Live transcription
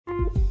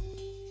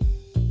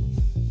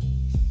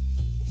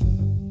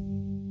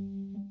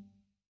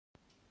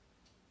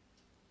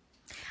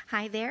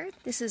Hi there,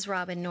 this is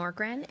Robin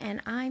Norgren,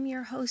 and I'm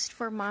your host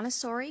for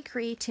Montessori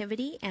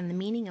Creativity and the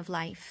Meaning of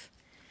Life.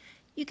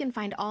 You can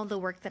find all the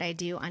work that I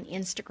do on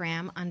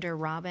Instagram under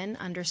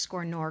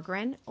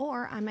Robin_Norgren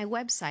or on my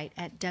website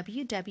at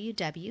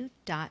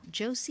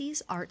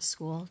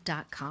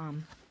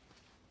www.josiesartschool.com.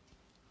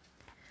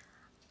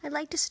 I'd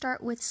like to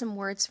start with some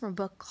words from a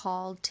book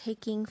called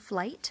Taking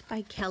Flight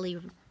by Kelly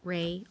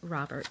Ray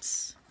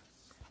Roberts.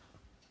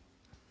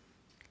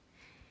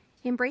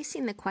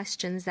 Embracing the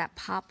questions that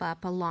pop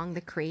up along the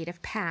creative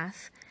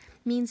path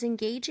means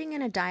engaging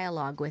in a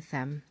dialogue with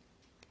them,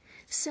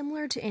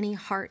 similar to any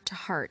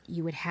heart-to-heart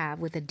you would have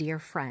with a dear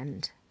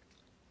friend.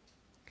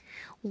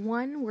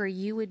 One where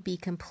you would be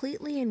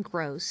completely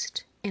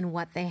engrossed in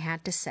what they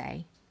had to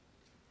say,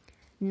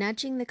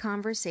 nudging the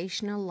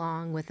conversation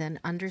along with an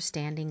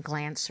understanding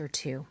glance or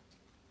two.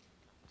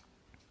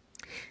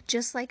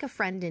 Just like a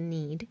friend in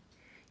need,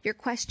 your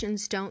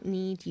questions don't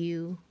need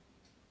you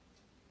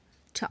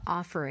to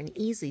offer an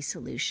easy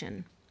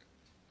solution.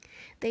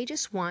 They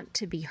just want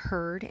to be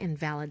heard and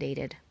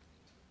validated.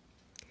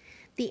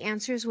 The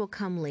answers will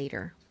come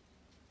later,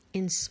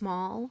 in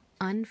small,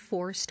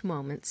 unforced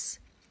moments,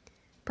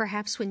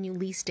 perhaps when you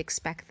least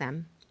expect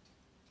them.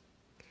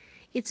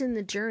 It's in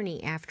the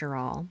journey, after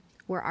all,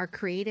 where our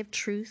creative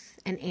truth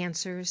and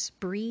answers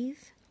breathe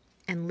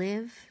and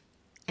live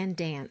and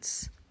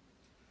dance,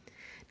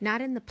 not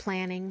in the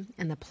planning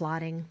and the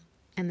plotting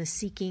and the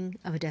seeking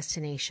of a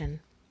destination.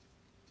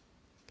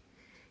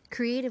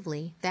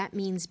 Creatively, that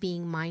means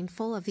being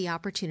mindful of the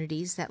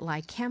opportunities that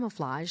lie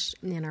camouflaged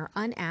in our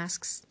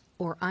unasked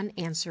or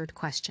unanswered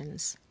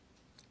questions.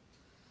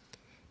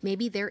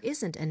 Maybe there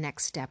isn't a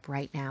next step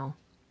right now.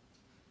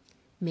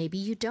 Maybe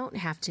you don't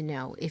have to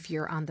know if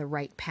you're on the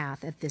right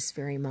path at this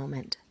very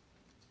moment.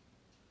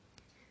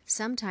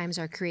 Sometimes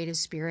our creative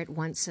spirit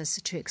wants us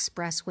to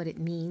express what it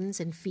means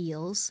and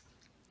feels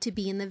to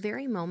be in the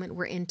very moment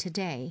we're in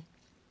today,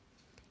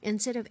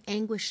 instead of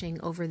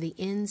anguishing over the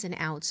ins and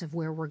outs of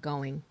where we're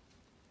going.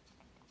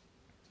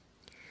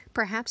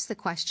 Perhaps the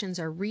questions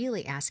are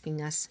really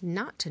asking us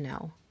not to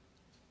know,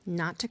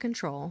 not to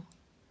control,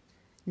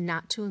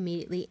 not to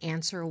immediately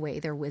answer away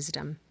their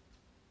wisdom.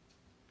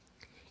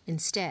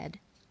 Instead,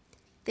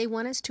 they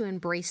want us to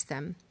embrace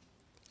them,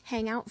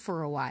 hang out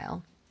for a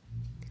while,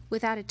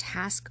 without a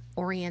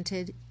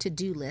task-oriented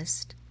to-do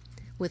list,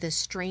 with a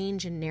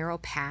strange and narrow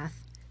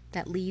path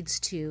that leads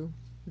to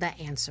the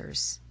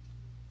answers.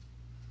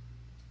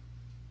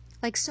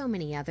 Like so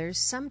many others,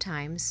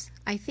 sometimes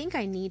I think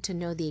I need to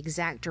know the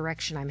exact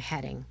direction I'm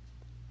heading.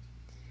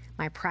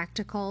 My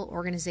practical,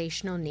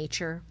 organizational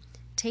nature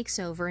takes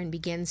over and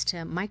begins to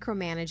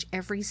micromanage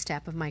every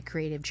step of my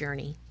creative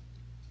journey.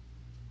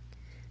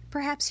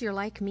 Perhaps you're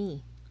like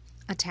me,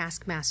 a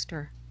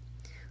taskmaster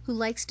who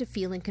likes to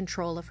feel in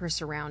control of her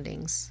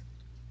surroundings,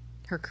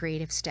 her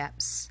creative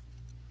steps.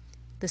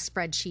 The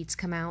spreadsheets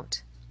come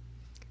out,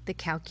 the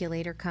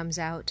calculator comes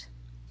out,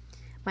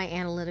 my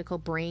analytical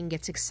brain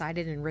gets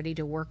excited and ready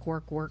to work.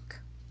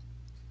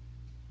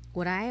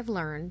 What I have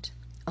learned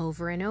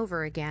over and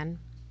over again,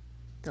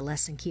 the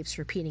lesson keeps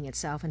repeating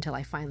itself until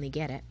I finally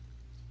get it,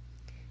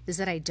 is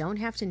that I don't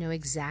have to know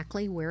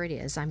exactly where it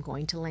is I'm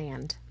going to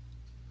land.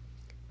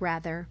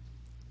 Rather,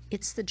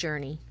 it's the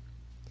journey,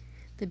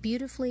 the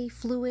beautifully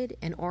fluid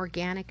and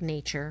organic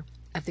nature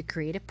of the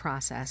creative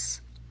process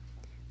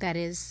that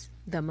is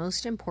the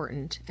most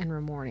important and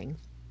rewarding,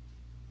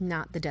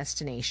 not the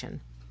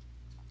destination.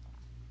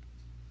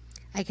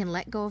 I can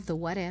let go of the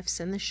what-ifs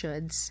and the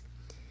shoulds,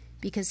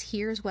 because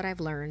here's what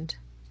I've learned.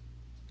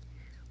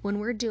 When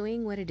we're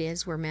doing what it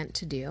is we're meant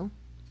to do,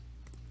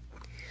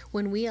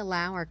 when we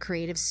allow our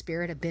creative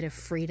spirit a bit of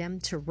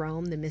freedom to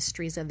roam the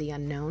mysteries of the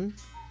unknown,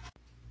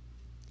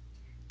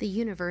 the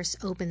universe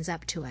opens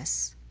up to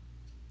us.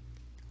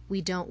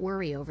 We don't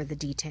worry over the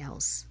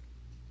details.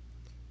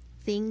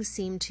 Things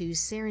seem to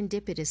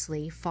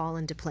serendipitously fall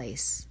into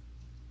place.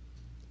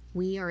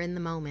 We are in the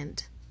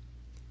moment,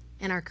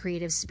 and our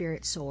creative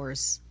spirit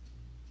soars.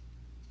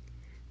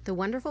 The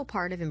wonderful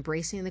part of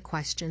embracing the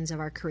questions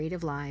of our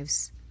creative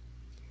lives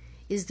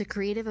is the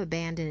creative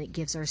abandon it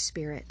gives our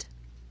spirit.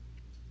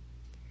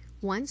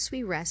 Once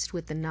we rest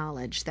with the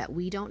knowledge that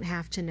we don't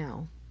have to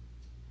know,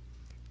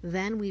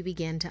 then we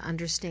begin to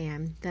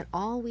understand that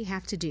all we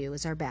have to do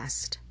is our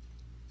best,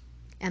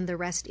 and the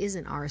rest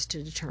isn't ours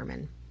to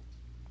determine.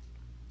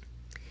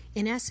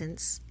 In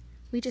essence,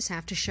 we just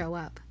have to show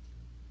up.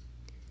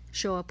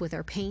 Show up with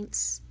our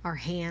paints, our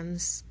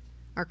hands,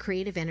 our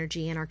creative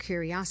energy, and our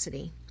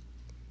curiosity,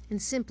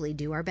 and simply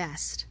do our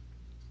best.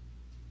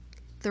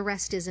 The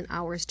rest isn't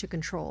ours to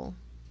control.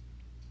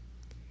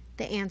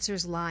 The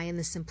answers lie in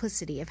the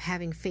simplicity of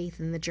having faith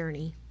in the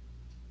journey.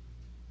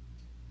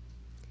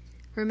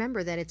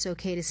 Remember that it's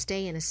okay to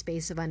stay in a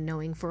space of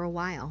unknowing for a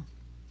while,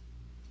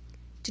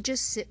 to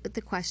just sit with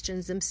the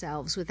questions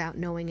themselves without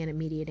knowing an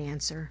immediate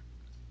answer.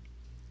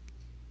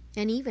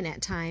 And even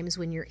at times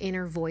when your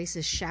inner voice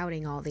is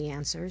shouting all the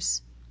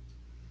answers,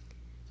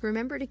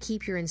 Remember to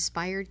keep your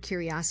inspired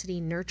curiosity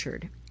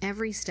nurtured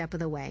every step of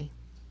the way.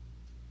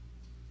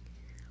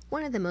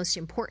 One of the most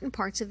important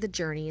parts of the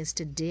journey is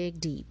to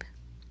dig deep,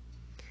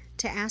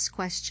 to ask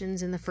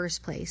questions in the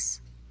first place,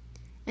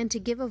 and to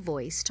give a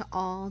voice to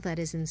all that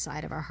is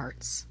inside of our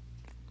hearts.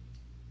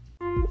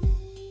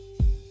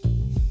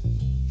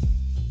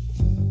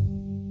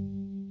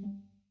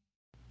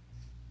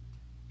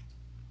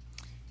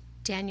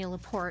 Daniel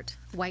Laporte,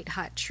 White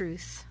Hot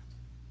Truth.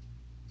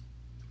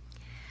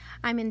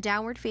 I'm in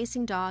downward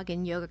facing dog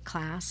in yoga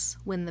class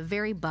when the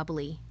very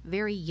bubbly,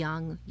 very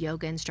young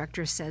yoga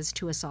instructor says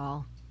to us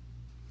all,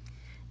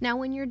 "Now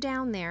when you're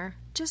down there,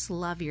 just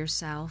love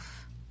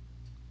yourself."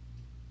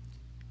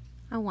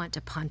 I want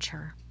to punch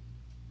her.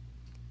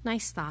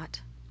 Nice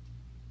thought.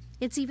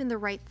 It's even the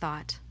right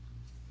thought,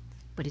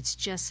 but it's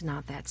just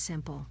not that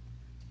simple.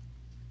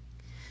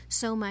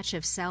 So much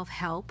of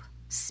self-help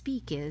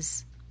speak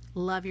is,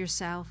 love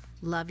yourself,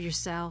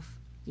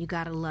 you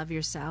gotta love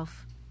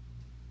yourself.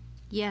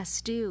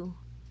 Yes, do.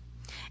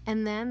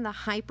 And then the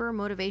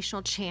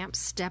hyper-motivational champs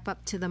step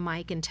up to the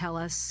mic and tell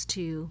us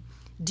to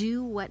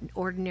do what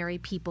ordinary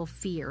people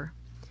fear.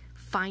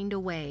 Find a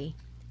way,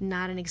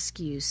 not an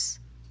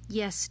excuse.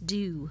 Yes,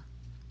 do.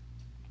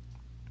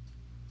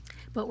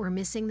 But we're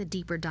missing the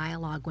deeper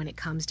dialogue when it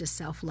comes to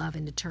self-love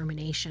and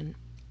determination.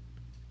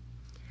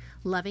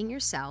 Loving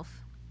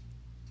yourself,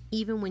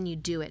 even when you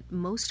do it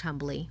most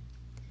humbly,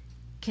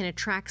 can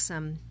attract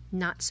some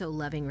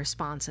not-so-loving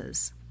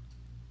responses.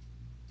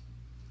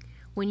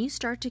 When you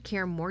start to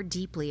care more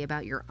deeply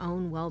about your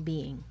own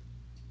well-being,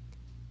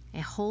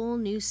 a whole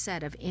new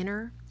set of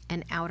inner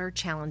and outer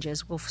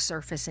challenges will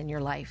surface in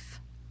your life.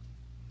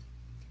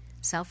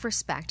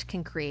 Self-respect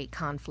can create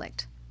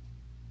conflict.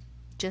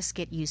 Just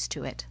get used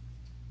to it.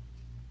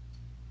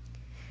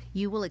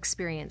 You will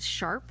experience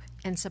sharp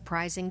and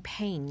surprising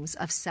pangs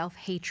of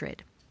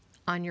self-hatred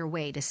on your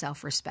way to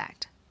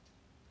self-respect.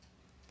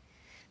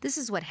 This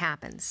is what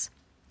happens.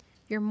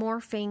 You're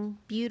morphing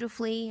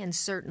beautifully and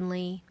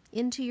certainly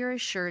into your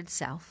assured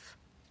self.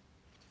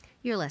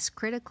 You're less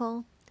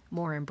critical,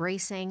 more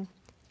embracing,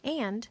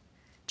 and,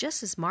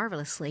 just as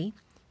marvelously,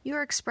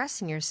 you're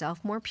expressing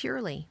yourself more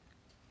purely.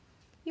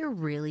 You're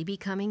really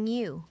becoming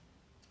you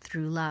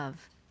through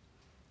love.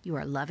 You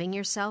are loving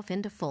yourself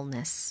into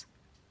fullness.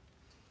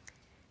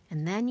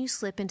 And then you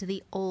slip into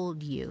the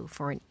old you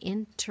for an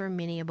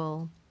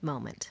interminable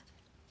moment.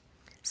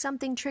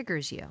 Something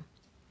triggers you,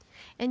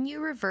 and you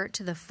revert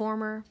to the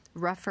former,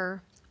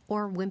 rougher,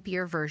 or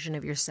wimpier version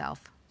of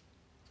yourself.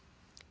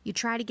 You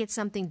try to get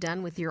something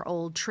done with your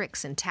old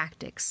tricks and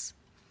tactics,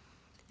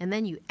 and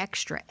then you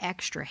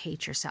extra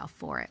hate yourself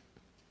for it.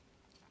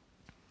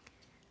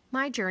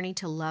 My journey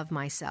to love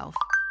myself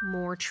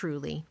more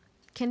truly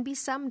can be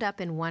summed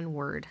up in one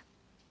word: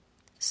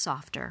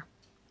 softer.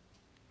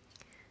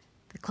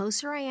 The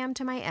closer I am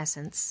to my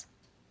essence,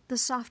 the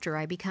softer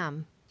I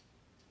become.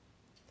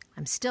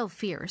 I'm still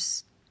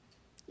fierce,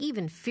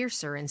 even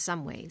fiercer in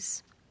some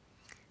ways,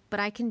 but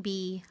I can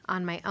be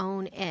on my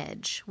own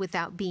edge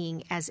without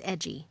being as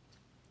edgy,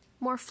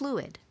 more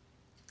fluid,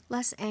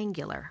 less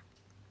angular.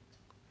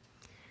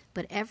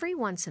 But every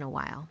once in a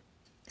while,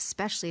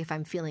 especially if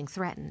I'm feeling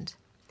threatened,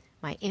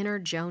 my inner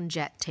Joan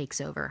Jett takes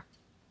over.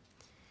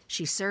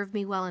 She served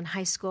me well in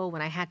high school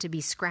when I had to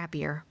be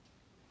scrappier,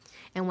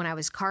 and when I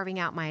was carving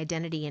out my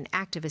identity in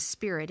activist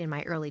spirit in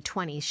my early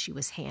 20s, she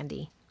was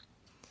handy.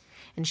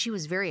 And she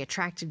was very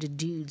attractive to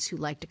dudes who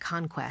liked to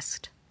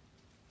conquest.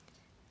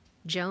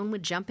 Joan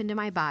would jump into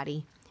my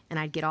body, and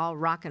I'd get all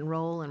rock and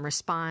roll and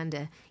respond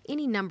to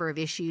any number of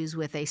issues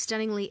with a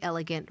stunningly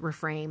elegant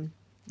refrain,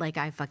 like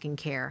I fucking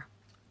care.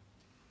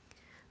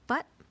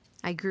 But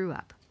I grew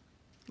up.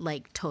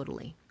 Like,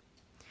 totally.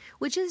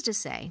 Which is to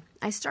say,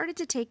 I started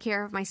to take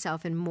care of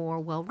myself in more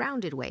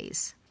well-rounded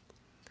ways.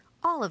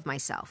 All of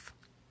myself.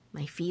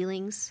 My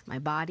feelings, my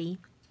body,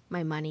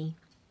 my money,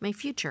 my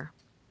future.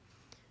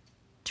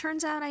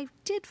 Turns out I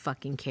did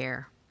fucking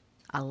care.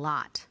 A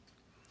lot.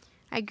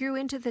 I grew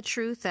into the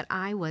truth that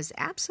I was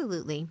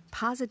absolutely,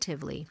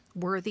 positively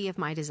worthy of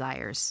my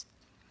desires.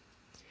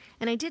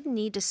 And I didn't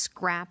need to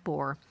scrap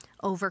or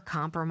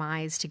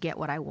over-compromise to get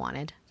what I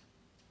wanted.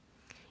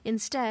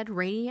 Instead,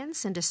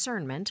 radiance and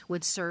discernment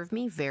would serve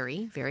me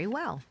very, very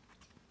well.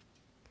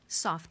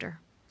 Softer.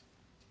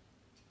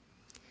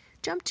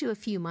 Jump to a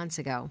few months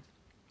ago.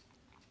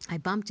 I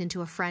bumped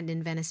into a friend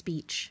in Venice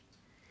Beach.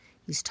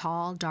 He's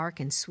tall, dark,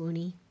 and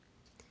swoony.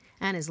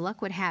 And as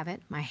luck would have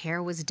it, my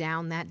hair was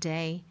down that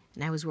day,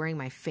 and I was wearing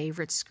my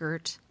favorite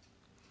skirt.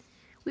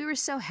 We were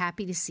so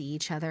happy to see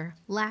each other,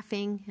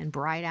 laughing and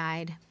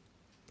bright-eyed.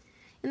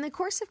 In the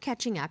course of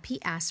catching up,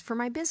 he asked for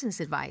my business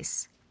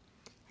advice.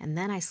 And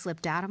then I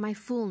slipped out of my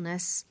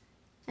foolness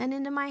and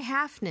into my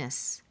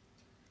halfness.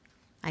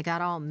 I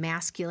got all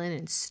masculine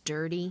and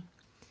sturdy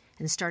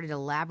and started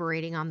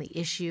elaborating on the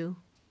issue.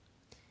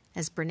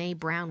 As Brene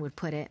Brown would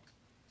put it,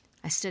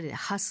 I started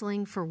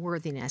hustling for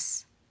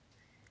worthiness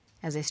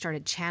as I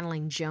started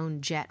channeling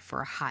Joan Jett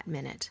for a hot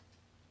minute.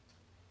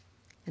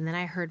 And then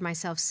I heard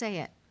myself say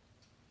it.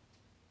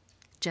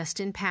 Just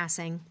in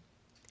passing,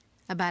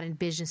 about a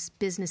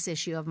business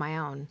issue of my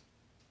own.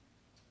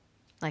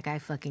 Like I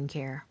fucking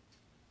care.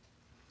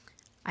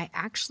 I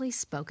actually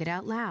spoke it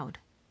out loud.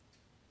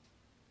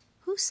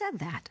 Who said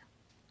that?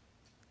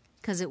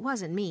 'Cause it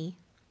wasn't me.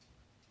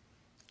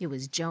 It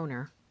was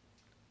Joner.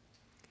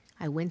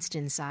 I winced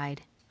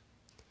inside.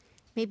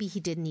 Maybe he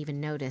didn't even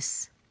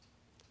notice.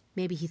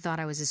 Maybe he thought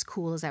I was as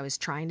cool as I was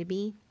trying to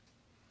be,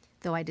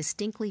 though I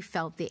distinctly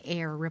felt the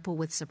air ripple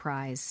with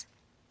surprise.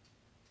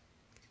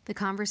 The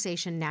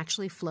conversation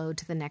naturally flowed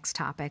to the next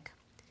topic,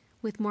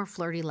 with more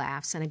flirty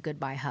laughs and a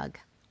goodbye hug.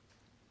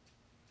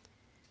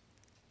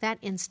 That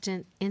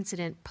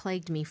incident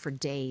plagued me for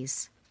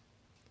days.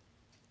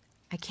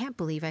 I can't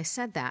believe I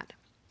said that.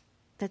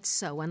 That's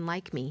so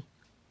unlike me.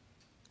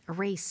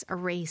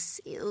 Erase,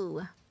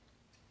 ew.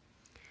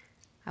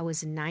 I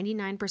was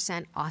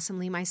 99%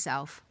 awesomely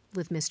myself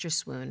with Mr.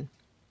 Swoon,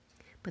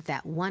 but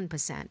that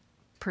 1%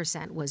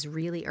 was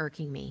really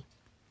irking me.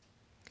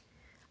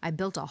 I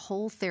built a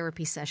whole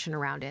therapy session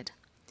around it.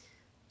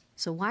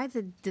 So why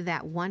did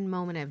that one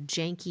moment of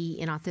janky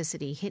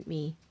inauthenticity hit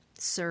me,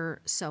 sir,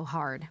 so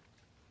hard?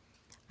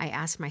 I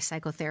asked my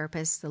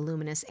psychotherapist, the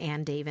luminous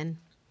Ann Davin.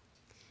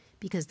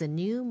 Because the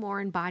new, more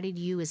embodied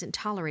you isn't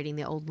tolerating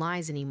the old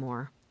lies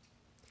anymore.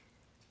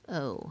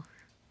 Oh,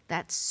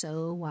 that's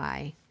so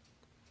why.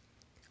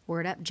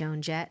 Word up,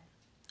 Joan Jett.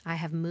 I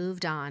have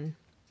moved on.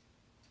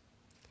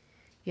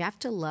 You have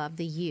to love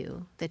the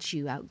you that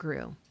you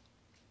outgrew.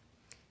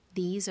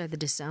 These are the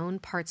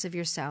disowned parts of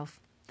yourself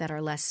that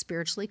are less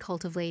spiritually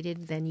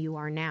cultivated than you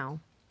are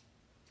now.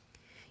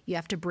 You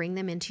have to bring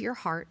them into your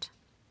heart,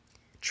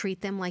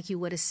 treat them like you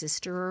would a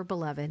sister or a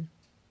beloved.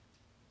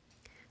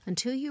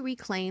 Until you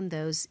reclaim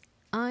those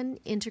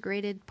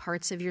unintegrated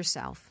parts of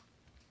yourself,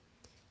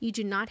 you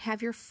do not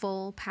have your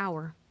full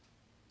power.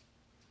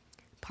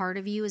 Part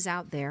of you is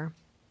out there,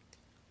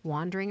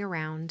 wandering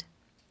around,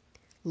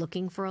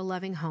 looking for a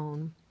loving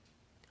home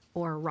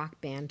or a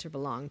rock band to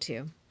belong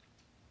to.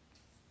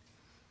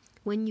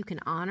 When you can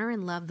honor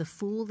and love the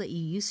fool that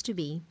you used to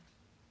be,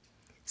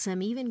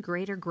 some even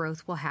greater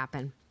growth will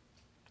happen.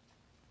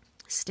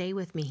 Stay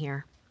with me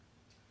here.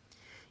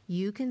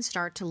 You can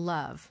start to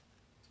love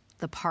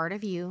the part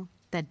of you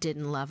that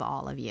didn't love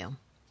all of you.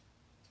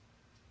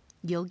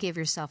 You'll give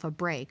yourself a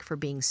break for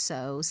being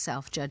so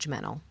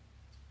self-judgmental.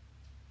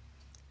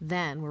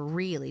 Then we're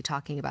really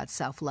talking about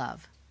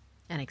self-love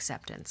and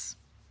acceptance.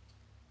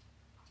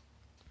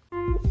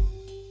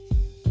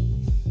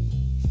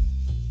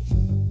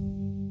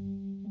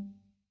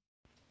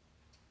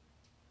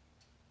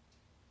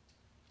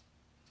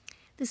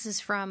 This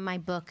is from my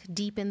book,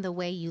 Deepen the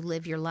Way You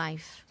Live Your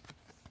Life.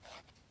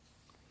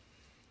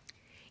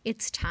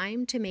 It's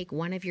time to make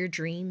one of your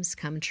dreams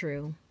come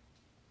true.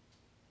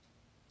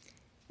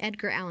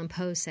 Edgar Allan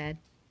Poe said,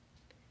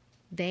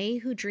 "They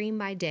who dream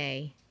by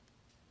day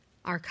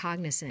are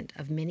cognizant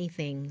of many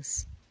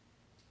things,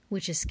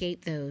 which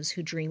escape those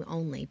who dream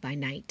only by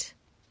night."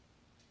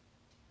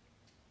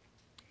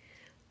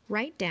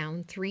 Write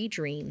down 3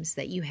 dreams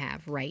that you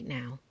have right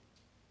now.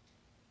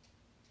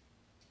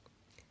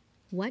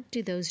 What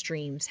do those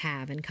dreams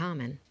have in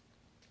common?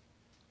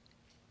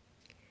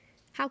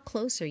 How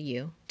close are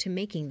you to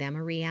making them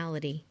a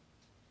reality?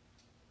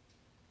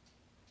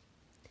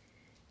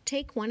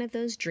 Take one of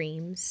those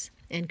dreams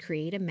and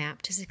create a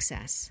map to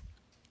success,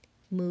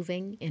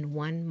 moving in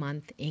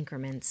 1-month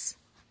increments.